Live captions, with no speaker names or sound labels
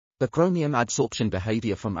The chromium adsorption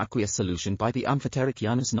behavior from aqueous solution by the amphoteric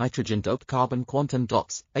Janus nitrogen-doped carbon quantum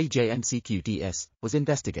dots, AJNCQDS, was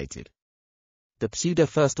investigated. The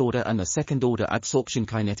pseudo-first-order and the second-order adsorption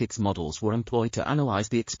kinetics models were employed to analyze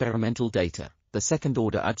the experimental data. The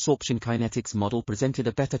second-order adsorption kinetics model presented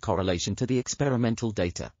a better correlation to the experimental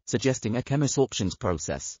data, suggesting a chemisorptions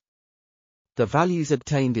process. The values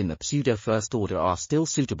obtained in the pseudo-first order are still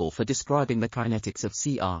suitable for describing the kinetics of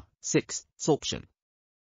CR6 sorption.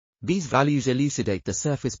 These values elucidate the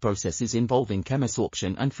surface processes involving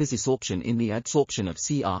chemisorption and physisorption in the adsorption of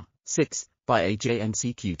CR6 by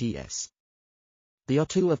AJNCQDS. The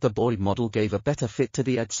R2 of the Boyd model gave a better fit to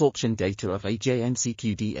the adsorption data of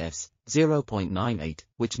AJNCQDS, 0.98,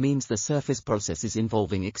 which means the surface processes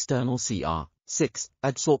involving external CR6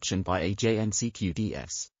 adsorption by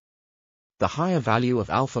AJNCQDS. The higher value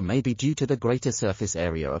of alpha may be due to the greater surface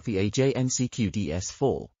area of the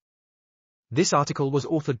AJNCQDS4. This article was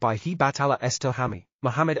authored by Hebat-Allah Tohamy,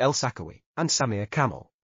 Mohamed El-Sakhawy, and Samir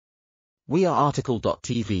Kamel. We are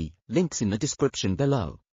RTCLTV, links in the description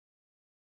below.